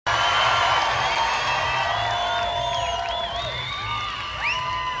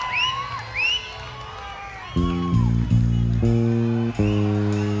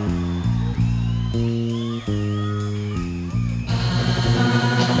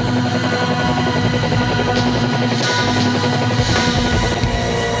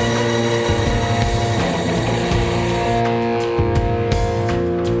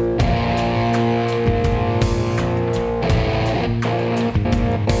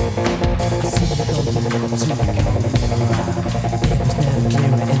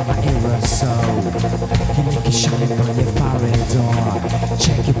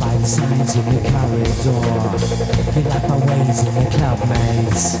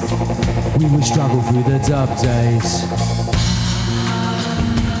days. We would struggle through the dub days.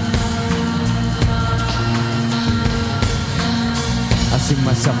 I sing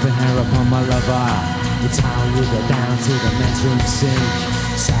myself in hair upon my lover. It's how you go down to the men's room sink.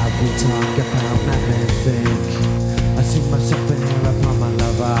 So we talk about nothing think. I sing myself in hair upon my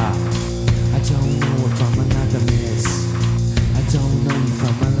lover. I don't know if I'm another miss. I don't know if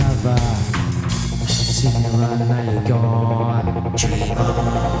I'm a lover. Sing you run, now you're gone. Dream on.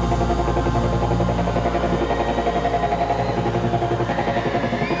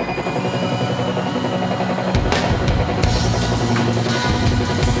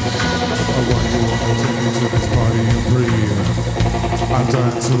 I'm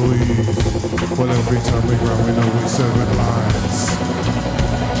dying to leave. Well, every time we grow, we know we seven lines.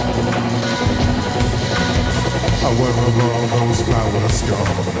 Where have all those flowers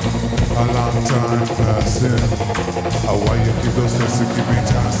gone? A long time passing. Why you keep those tests to keep me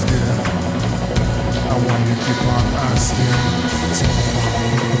tasking? Why you keep on asking?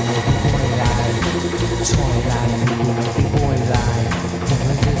 Toyline, people make me boy line. They're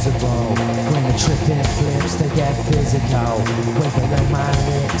invisible. When the tripping flips, they get physical. Wiggle on my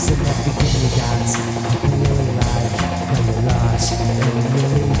lips and everything you got. I really like, now you're lost, ain't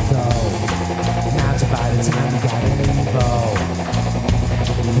really though. Now's about the time you got an evil.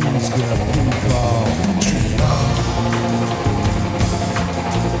 These good people. Dream on.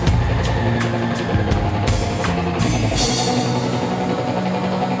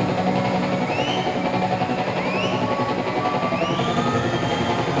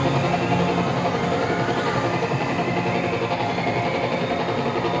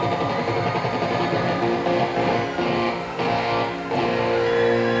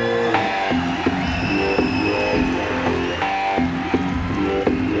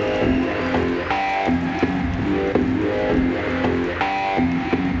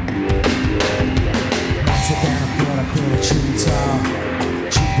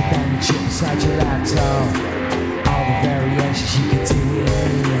 Inside your laptop, all the variations you can do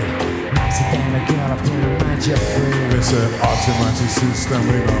it. Nicer than a girl up in a mind you're free. It's an automatic system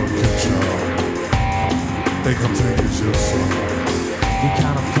we don't control. They come to use your soul. You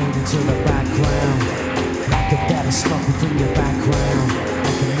kind of fade into the background, like a better smoke within your background.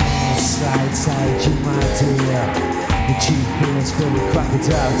 Like a man slides out you my dear. The cheap beers filled with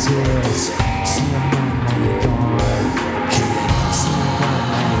crocodile tears. See a man, now you're gone. See a man,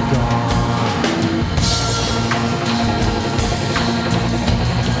 now you're gone.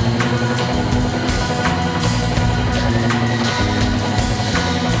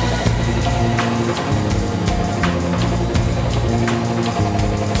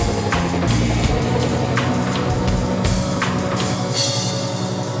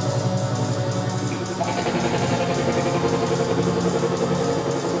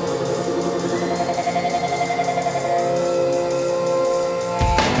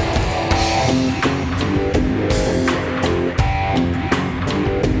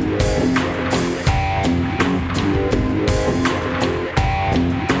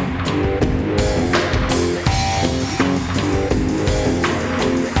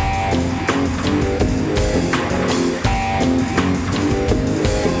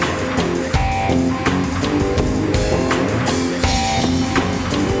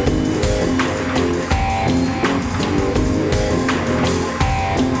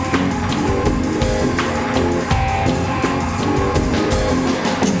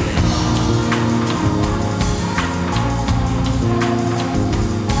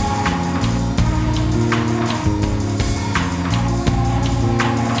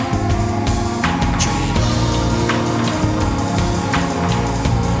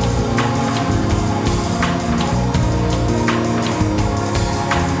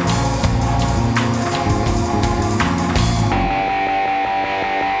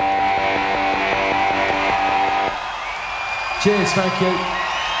 Cheers, thank you.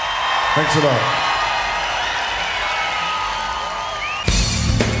 Thanks a lot.